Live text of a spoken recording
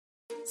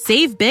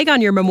Save big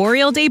on your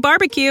Memorial Day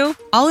barbecue,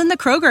 all in the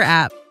Kroger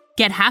app.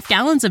 Get half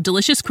gallons of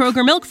delicious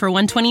Kroger milk for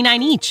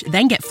 $1.29 each.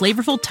 Then get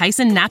flavorful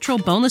Tyson natural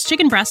boneless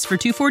chicken breasts for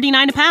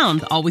 $2.49 a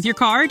pound, all with your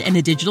card and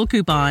a digital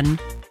coupon.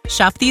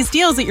 Shop these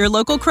deals at your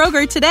local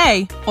Kroger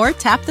today, or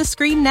tap the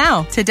screen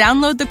now to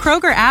download the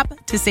Kroger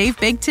app to save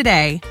big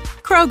today.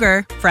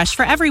 Kroger, fresh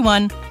for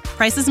everyone.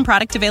 Prices and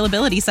product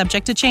availability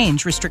subject to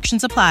change.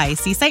 Restrictions apply.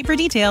 See site for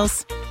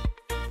details.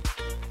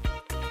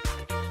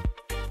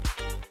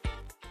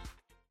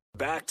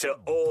 Back to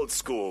Old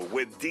School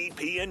with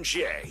DP and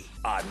J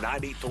on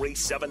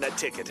 93.7 The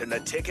Ticket and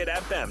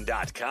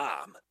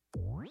theticketfm.com.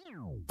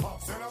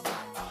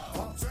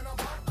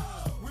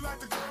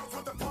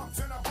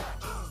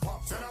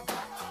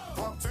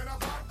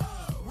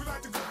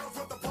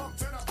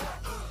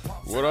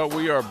 What up?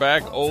 We are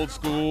back, Old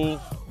School.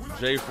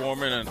 Jay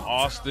Foreman and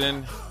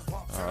Austin.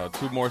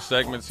 Two more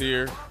segments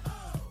here.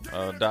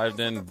 Dived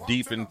in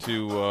deep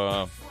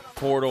into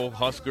portal,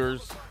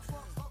 Huskers,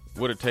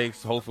 what it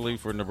takes, hopefully,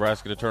 for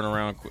Nebraska to turn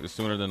around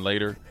sooner than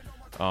later,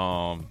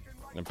 and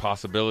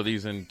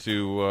possibilities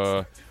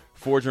into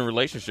forging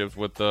relationships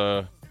with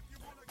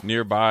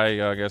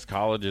nearby, I guess,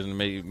 colleges, and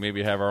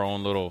maybe have our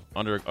own little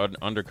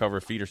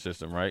undercover feeder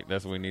system, right?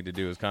 That's what we need to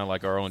do. It's kind of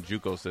like our own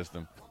JUCO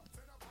system.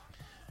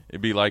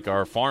 It'd be like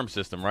our farm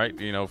system, right?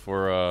 You know,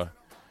 for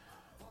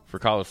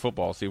college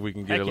football, see if we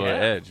can get a little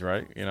edge,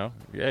 right? You know,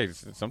 yeah.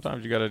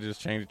 Sometimes you got to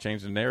just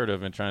change the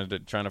narrative and trying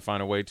to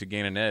find a way to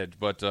gain an edge.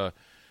 But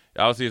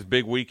obviously, it's a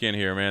big weekend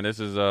here, man. This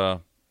is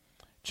a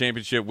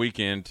championship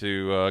weekend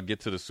to get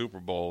to the Super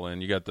Bowl,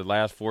 and you got the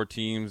last four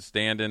teams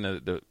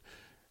standing.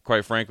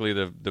 Quite frankly,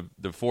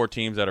 the four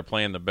teams that are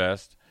playing the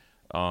best,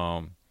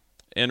 and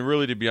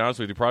really, to be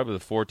honest with you, probably the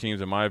four teams,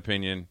 in my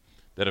opinion,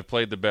 that have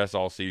played the best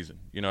all season.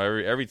 You know,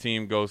 every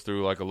team goes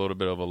through like a little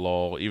bit of a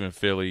lull. Even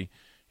Philly,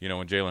 you know,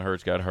 when Jalen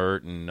Hurts got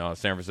hurt, and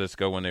San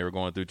Francisco when they were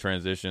going through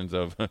transitions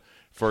of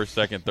first,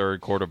 second,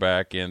 third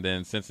quarterback, and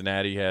then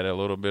Cincinnati had a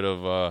little bit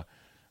of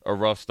a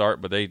rough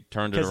start, but they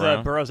turned it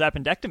around. Because Burrow's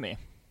appendectomy.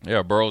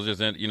 Yeah, Burrow's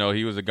just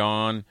he was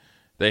gone.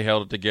 They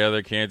held it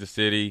together. Kansas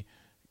City,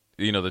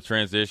 you know, the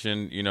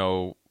transition, you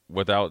know,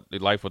 without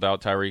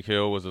Tyreek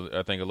Hill was,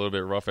 I think, a little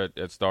bit rough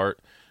at start,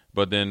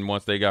 but then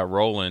once they got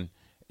rolling,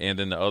 and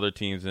then the other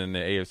teams in the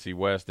AFC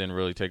West didn't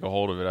really take a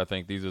hold of it. I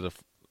think these are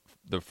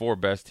the four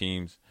best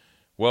teams,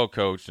 well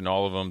coached, and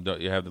all of them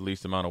have the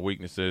least amount of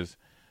weaknesses.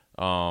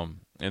 And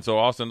so,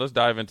 Austin, let's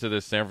dive into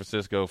this San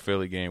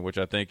Francisco-Philly game, which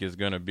I think is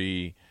going to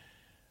be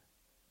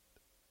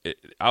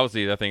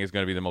obviously, I think it's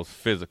going to be the most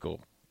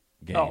physical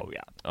game. Oh,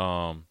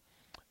 yeah.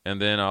 And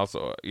then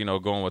also, you know,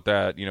 going with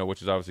that, you know,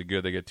 which is obviously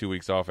good. They get 2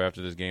 weeks off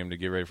after this game to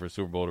get ready for the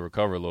Super Bowl to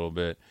recover a little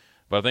bit.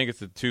 But I think it's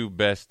the two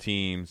best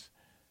teams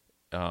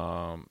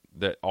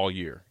that all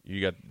year.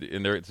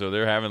 So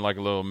they're having like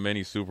a little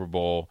mini Super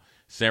Bowl.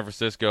 San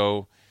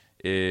Francisco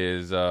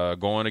is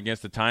going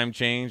against the time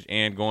change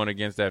and going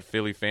against that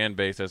Philly fan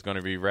base that's going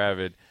to be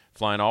rabid,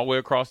 flying all the way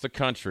across the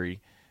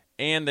country,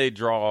 and they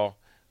draw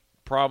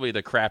probably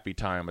the crappy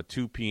time, a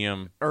 2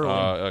 p.m.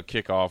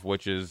 kickoff,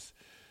 which is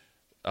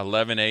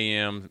 11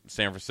 a.m.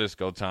 San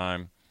Francisco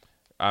time.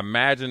 I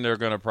imagine they're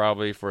going to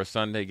probably, for a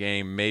Sunday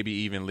game, maybe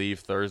even leave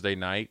Thursday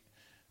night.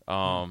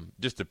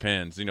 Just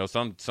depends. You know,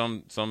 some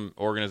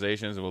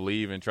organizations will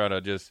leave and try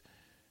to just,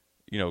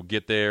 you know,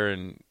 get there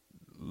and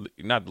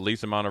not the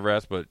least amount of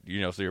rest, but, you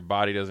know, so your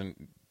body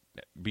doesn't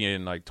be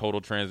in like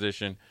total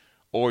transition,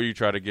 or you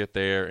try to get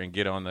there and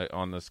get on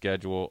the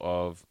schedule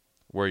of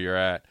where you're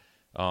at.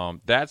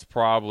 That's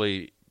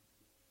probably,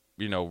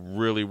 you know,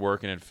 really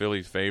working in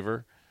Philly's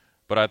favor.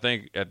 But I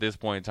think at this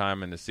point in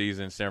time in the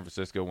season, San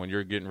Francisco, when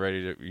you're getting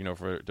ready to, you know,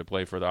 to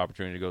play for the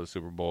opportunity to go to the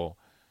Super Bowl,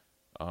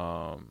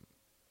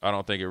 I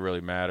don't think it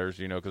really matters,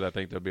 you know, because I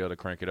think they'll be able to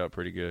crank it up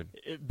pretty good.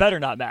 It better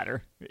not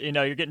matter. You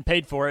know, you're getting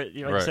paid for it.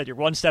 You know, like I said, you're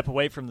one step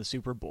away from the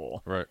Super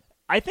Bowl. Right.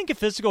 I think a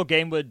physical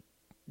game would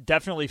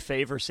definitely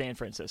favor San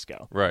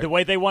Francisco. Right. The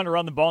way they want to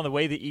run the ball and the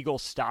way the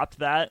Eagles stopped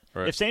that.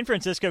 Right. If San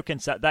Francisco can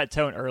set that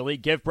tone early,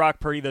 give Brock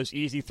Purdy those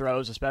easy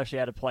throws, especially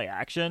out of play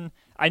action.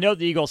 I know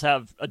the Eagles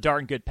have a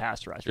darn good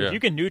pass rush. But if you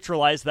can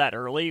neutralize that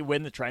early,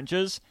 win the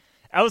trenches,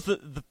 that was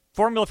the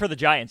formula for the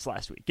Giants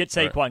last week. Get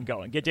Saquon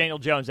going. Get Daniel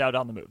Jones out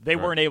on the move. They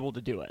weren't able to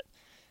do it.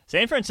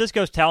 San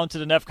Francisco's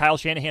talented enough. Kyle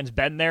Shanahan's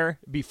been there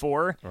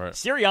before. Right.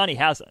 Sirianni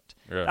hasn't.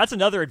 Yeah. That's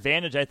another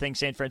advantage I think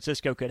San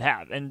Francisco could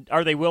have. And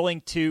are they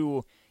willing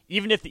to,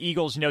 even if the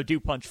Eagles, you know, do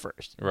punch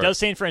first, does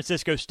San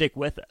Francisco stick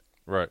with it?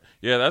 Right.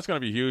 Yeah, that's going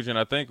to be huge. And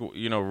I think,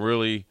 you know,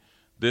 really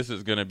this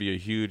is going to be a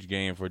huge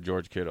game for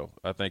George Kittle.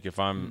 I think if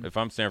I'm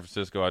San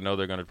Francisco, I know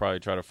they're going to probably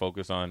try to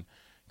focus on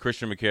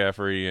Christian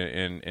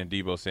McCaffrey and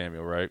Deebo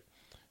Samuel, right?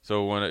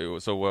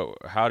 So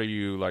how do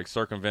you like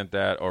circumvent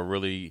that or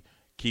really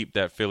keep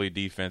that Philly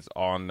defense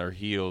on their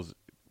heels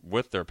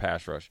with their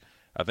pass rush?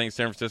 I think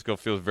San Francisco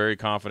feels very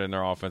confident in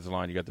their offensive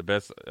line. You got the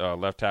best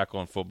left tackle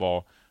in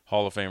football,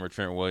 Hall of Famer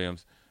Trent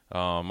Williams.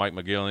 Mike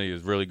McGlinchey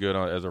is really good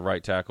as a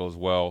right tackle as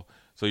well.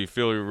 So you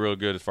feel real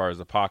good as far as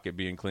the pocket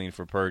being clean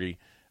for Purdy.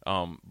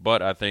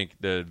 But I think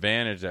the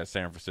advantage that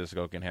San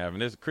Francisco can have,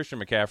 and this Christian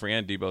McCaffrey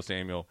and Deebo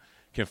Samuel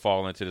can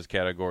fall into this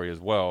category as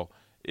well,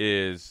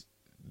 is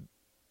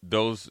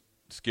those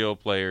skill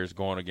players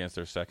going against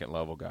their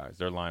second-level guys,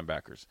 their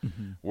linebackers.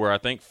 Where I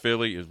think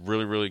Philly is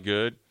really, really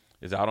good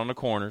is out on the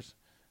corners.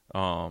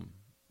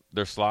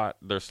 Their slot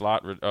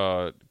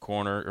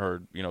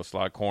corner or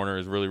slot corner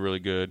is really, really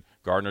good.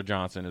 Gardner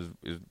Johnson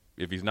is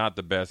if he's not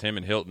the best, him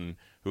and Hilton,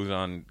 who's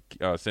on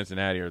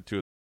Cincinnati, are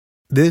two.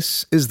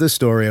 This is the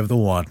story of the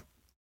one.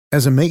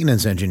 As a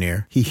maintenance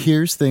engineer, he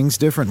hears things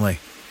differently.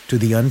 To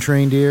the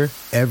untrained ear,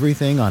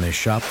 everything on his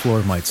shop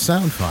floor might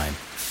sound fine,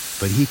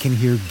 but he can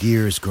hear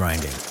gears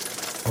grinding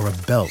or a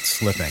belt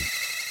slipping.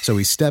 So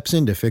he steps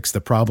in to fix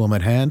the problem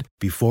at hand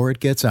before it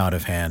gets out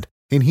of hand.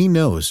 And he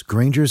knows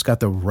Grainger's got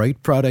the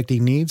right product he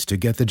needs to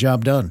get the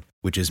job done,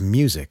 which is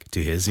music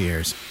to his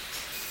ears.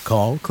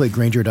 Call, click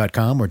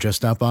Grainger.com, or just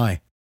stop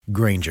by.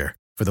 Grainger,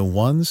 for the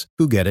ones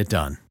who get it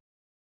done.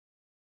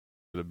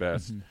 The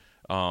best.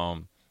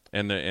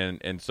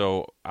 And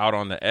so out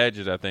on the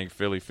edges, I think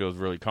Philly feels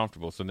really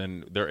comfortable. So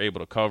then they're able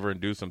to cover and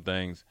do some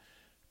things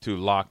to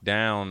lock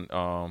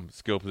down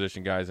skill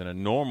position guys in a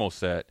normal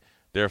set,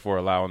 therefore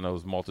allowing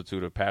those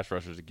multitude of pass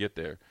rushers to get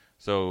there.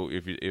 So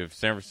if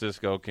San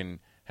Francisco can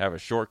have a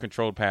short,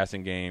 controlled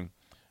passing game,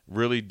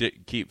 really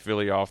keep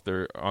Philly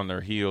on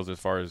their heels as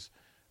far as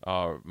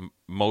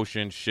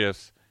motion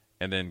shifts,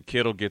 and then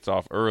Kittle gets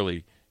off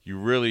early, you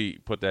really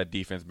put that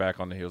defense back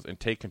on the heels and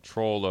take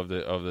control of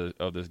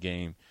this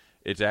game.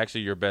 It's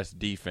actually your best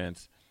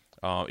defense,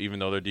 even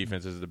though their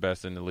defense is the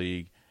best in the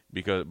league,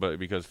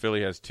 because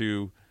Philly has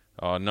two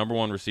number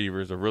one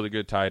receivers, a really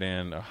good tight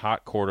end, a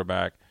hot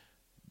quarterback,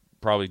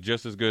 probably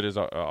just as good as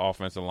an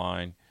offensive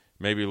line,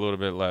 maybe a little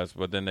bit less,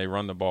 but then they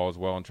run the ball as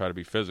well and try to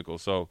be physical.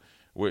 So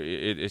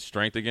it's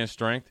strength against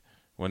strength.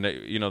 When they,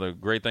 the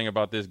great thing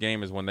about this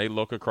game is when they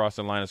look across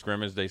the line of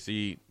scrimmage, they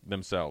see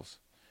themselves.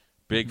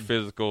 Big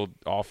physical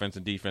offense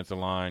and defensive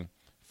line,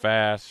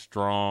 fast,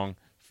 strong,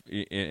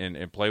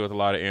 and play with a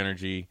lot of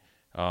energy,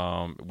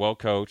 well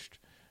coached.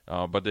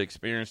 But the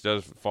experience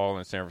does fall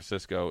in San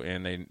Francisco,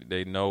 and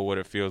they know what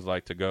it feels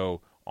like to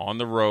go on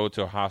the road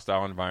to a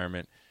hostile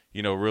environment.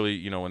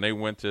 Really, when they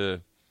went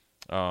to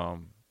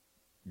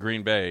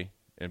Green Bay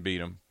and beat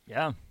them.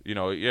 Yeah.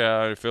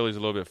 Philly's a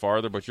little bit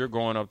farther, but you're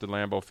going up to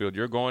Lambeau Field.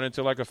 You're going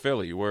into like a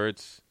Philly where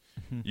it's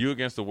you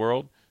against the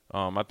world.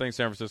 I think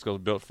San Francisco is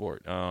built for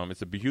it.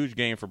 It's a huge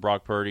game for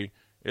Brock Purdy.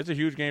 It's a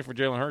huge game for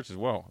Jalen Hurts as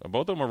well.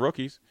 Both of them are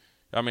rookies.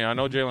 I mean, I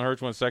know Jalen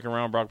Hurts went second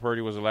round. Brock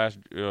Purdy was the last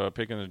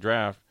pick in the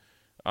draft.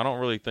 I don't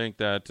really think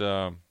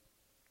that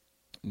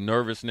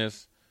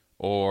nervousness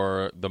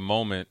or the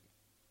moment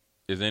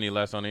is any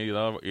less on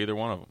either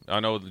one of them. I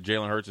know that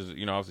Jalen Hurts is,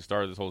 obviously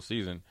started this whole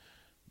season,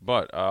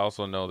 but I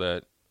also know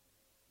that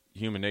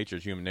human nature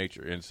is human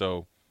nature, and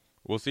so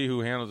we'll see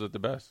who handles it the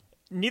best.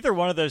 Neither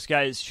one of those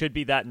guys should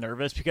be that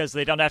nervous because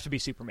they don't have to be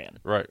Superman.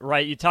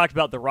 Right. You talked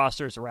about the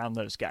rosters around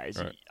those guys.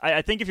 Right.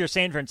 I think if you're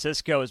San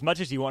Francisco, as much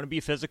as you want to be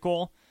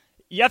physical,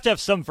 you have to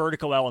have some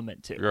vertical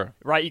element too. Sure.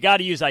 Right? You got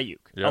to use Ayuk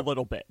a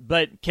little bit.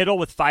 But Kittle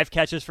with 5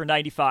 catches for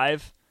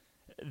 95,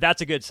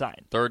 that's a good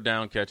sign. Third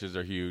down catches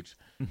are huge,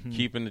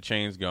 keeping the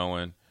chains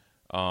going.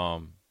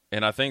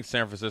 And I think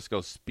San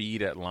Francisco's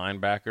speed at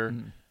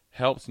linebacker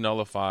helps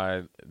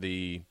nullify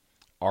the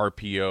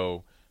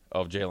RPO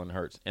of Jalen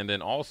Hurts. And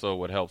then also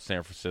what helps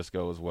San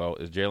Francisco as well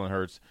is Jalen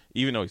Hurts,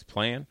 even though he's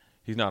playing,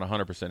 he's not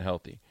 100%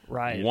 healthy.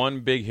 Right.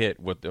 One big hit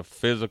with the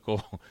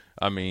physical,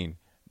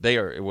 they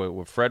are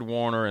with Fred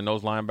Warner and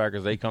those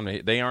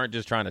linebackers, they aren't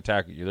just trying to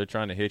tackle you. They're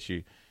trying to hit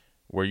you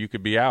where you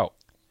could be out,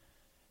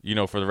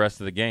 for the rest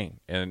of the game.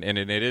 And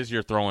it is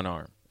your throwing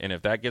arm. And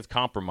if that gets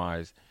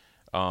compromised,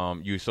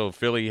 so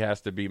Philly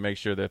has to make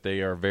sure that they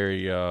are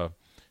very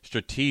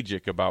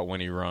strategic about when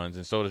he runs,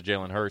 and so does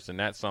Jalen Hurts, and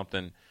that's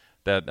something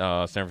that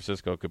San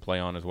Francisco could play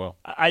on as well.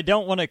 I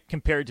don't want to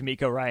compare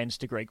D'Amico Ryans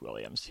to Greg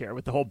Williams here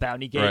with the whole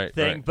bounty gate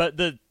thing, but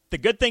the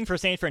good thing for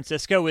San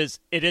Francisco is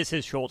it is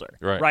his shoulder,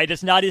 right?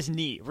 It's not his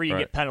knee where you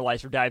get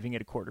penalized for diving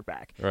at a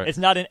quarterback. Right. It's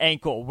not an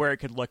ankle where it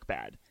could look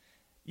bad.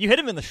 You hit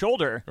him in the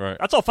shoulder,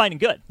 that's all fine and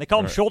good. They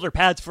call them shoulder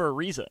pads for a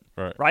reason,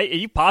 right?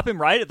 You pop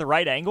him right at the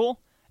right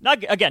angle.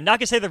 Not going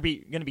to say they're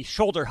going to be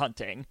shoulder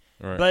hunting,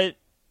 but,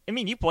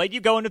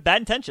 you go in with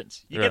bad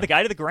intentions. You get the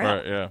guy to the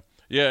ground. Right,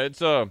 yeah.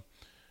 It's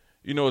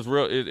it's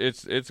real.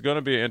 It's going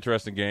to be an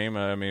interesting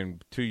game.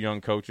 Two young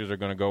coaches are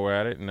going to go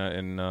at it,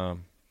 and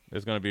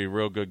it's going to be a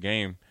real good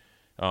game.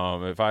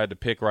 If I had to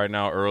pick right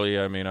now early,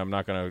 I'm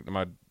not going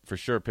to for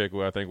sure pick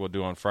what I think we'll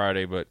do on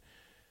Friday, but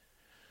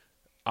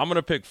I'm going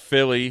to pick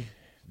Philly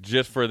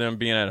just for them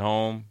being at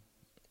home.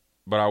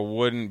 But I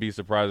wouldn't be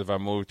surprised if I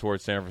move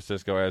towards San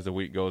Francisco as the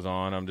week goes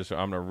on. I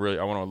want to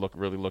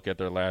really look at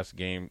their last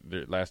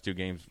 2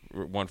 games,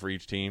 one for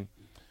each team.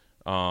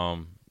 But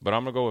I'm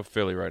gonna go with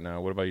Philly right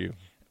now. What about you?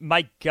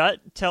 My gut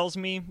tells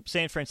me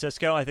San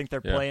Francisco. I think they're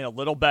playing a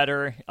little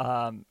better.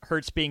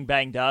 Hurts being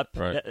banged up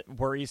that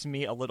worries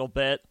me a little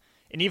bit.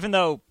 And even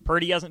though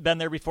Purdy hasn't been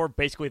there before,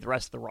 basically the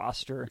rest of the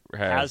roster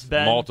has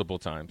been multiple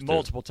times.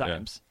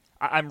 Yeah.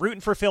 I'm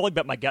rooting for Philly,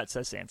 but my gut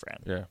says San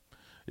Fran.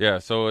 Yeah.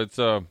 So it's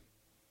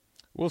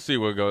We'll see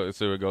where it goes.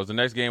 The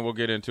next game we'll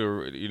get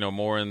into,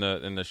 more in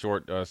the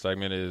short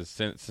segment is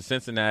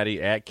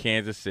Cincinnati at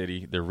Kansas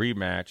City, the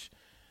rematch.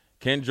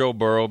 Can Joe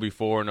Burrow be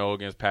 4-0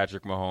 against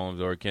Patrick Mahomes,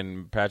 or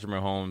can Patrick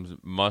Mahomes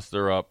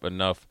muster up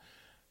enough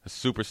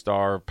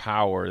superstar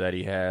power that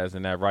he has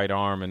in that right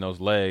arm and those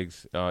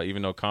legs,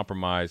 even though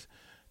compromised,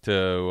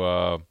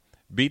 to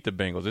beat the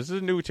Bengals? This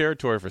is new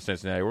territory for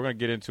Cincinnati. We're going to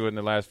get into it in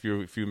the last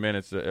few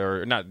minutes,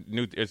 or not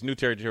new. It's new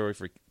territory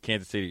for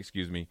Kansas City,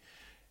 excuse me,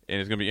 and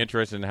it's going to be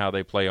interesting how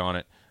they play on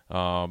it.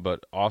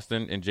 But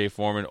Austin and Jay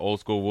Foreman, Old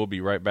School, will be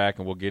right back,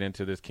 and we'll get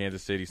into this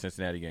Kansas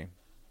City-Cincinnati game.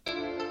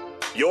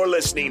 You're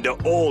listening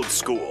to Old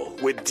School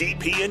with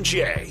DP and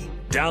J.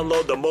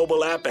 Download the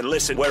mobile app and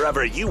listen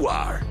wherever you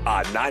are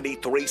on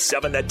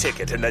 93.7 The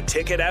Ticket and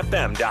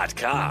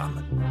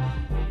theticketfm.com.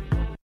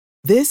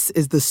 This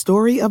is the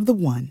story of the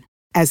one.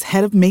 As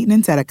head of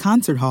maintenance at a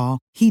concert hall,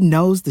 he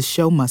knows the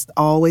show must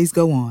always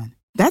go on.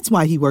 That's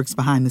why he works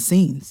behind the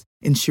scenes,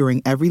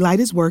 ensuring every light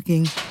is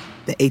working,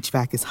 the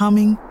HVAC is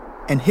humming,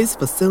 and his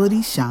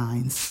facility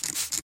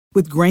shines.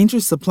 With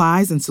Grainger's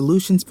supplies and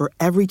solutions for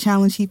every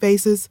challenge he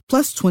faces,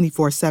 plus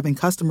 24/7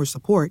 customer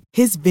support,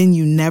 his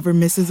venue never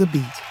misses a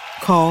beat.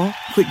 Call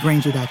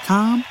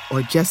quickgrainger.com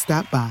or just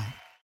stop by.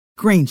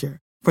 Grainger,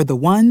 for the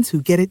ones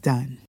who get it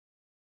done.